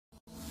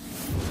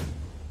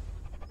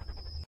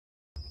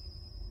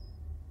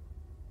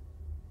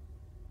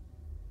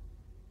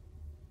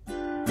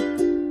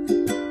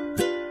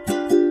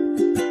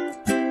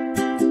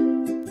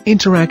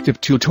Interactive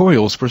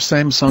tutorials for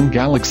Samsung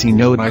Galaxy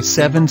Note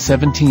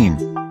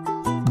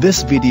I717.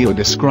 This video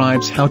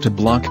describes how to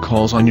block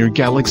calls on your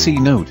Galaxy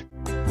Note.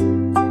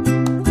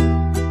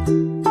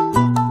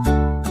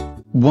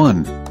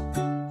 1.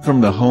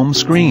 From the home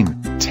screen,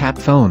 tap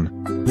Phone.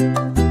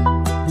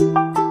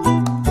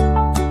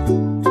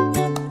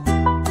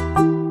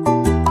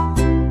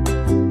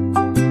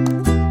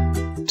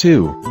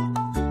 2.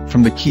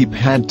 From the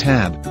keypad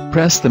tab,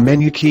 press the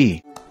menu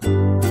key.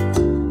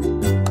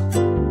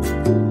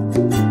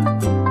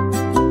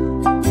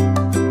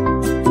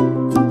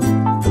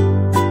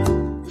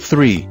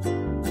 3.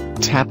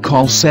 Tap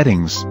Call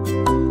Settings.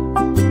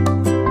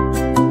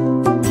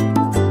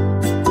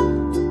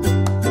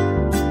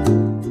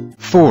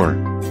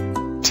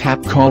 4.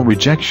 Tap Call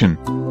Rejection.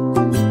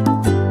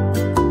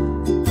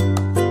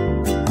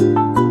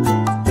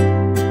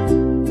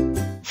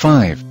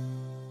 5.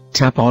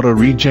 Tap Auto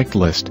Reject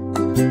List.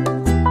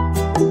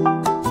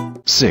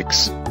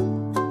 6.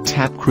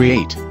 Tap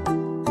Create.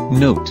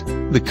 Note: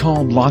 the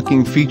call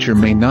blocking feature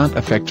may not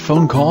affect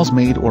phone calls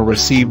made or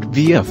received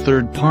via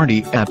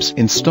third-party apps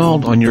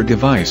installed on your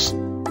device.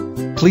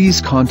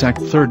 Please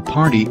contact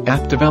third-party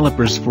app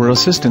developers for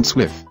assistance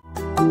with.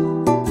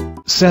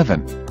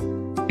 7.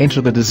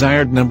 Enter the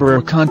desired number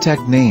or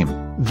contact name,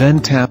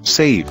 then tap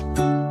Save.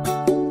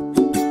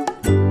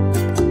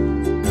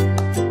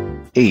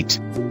 8.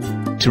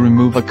 To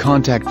remove a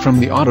contact from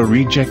the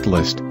auto-reject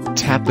list,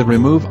 tap the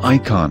Remove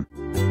icon.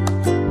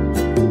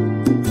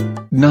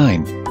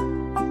 9.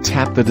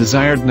 Tap the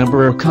desired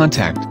number or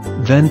contact,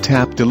 then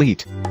tap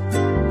Delete.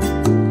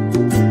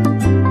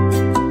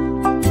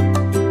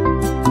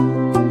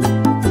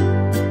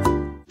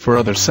 For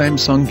other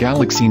Samsung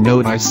Galaxy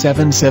Note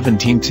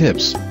I717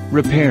 tips,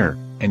 repair,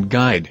 and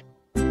guide,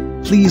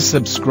 please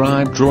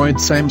subscribe Droid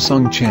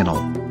Samsung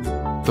channel.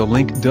 The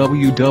link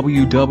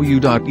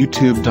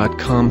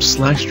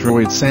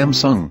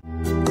www.youtube.com/droidsamsung.